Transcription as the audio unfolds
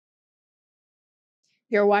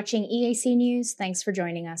You're watching EAC News. Thanks for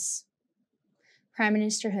joining us. Prime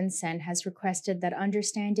Minister Hun Sen has requested that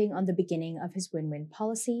understanding on the beginning of his win-win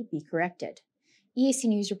policy be corrected. EAC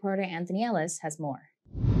News reporter Anthony Ellis has more.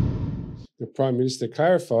 The Prime Minister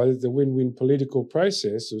clarified that the win-win political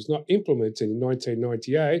process was not implemented in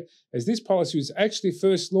 1998, as this policy was actually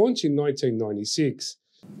first launched in 1996.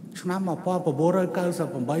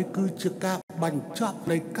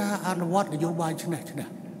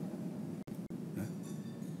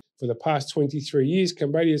 For the past 23 years,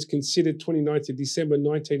 Cambodia has considered 29th of December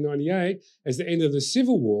 1998 as the end of the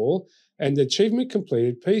civil war and the achievement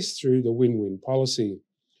completed peace through the win-win policy.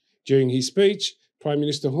 During his speech, Prime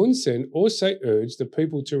Minister Hun Sen also urged the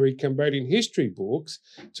people to read Cambodian history books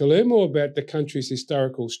to learn more about the country's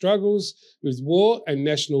historical struggles with war and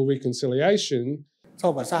national reconciliation.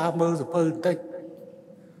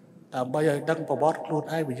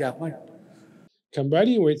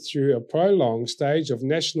 Cambodia went through a prolonged stage of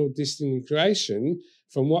national disintegration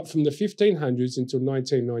from the 1500s until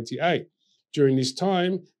 1998. During this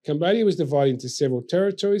time, Cambodia was divided into several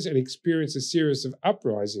territories and experienced a series of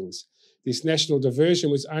uprisings. This national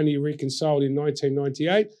diversion was only reconciled in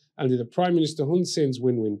 1998 under the Prime Minister Hun Sen's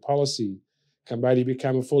win-win policy. Cambodia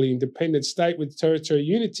became a fully independent state with territorial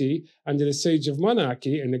unity under the siege of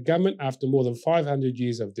monarchy and the government after more than 500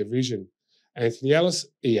 years of division. Anthony Ellis,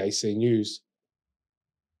 EAC News.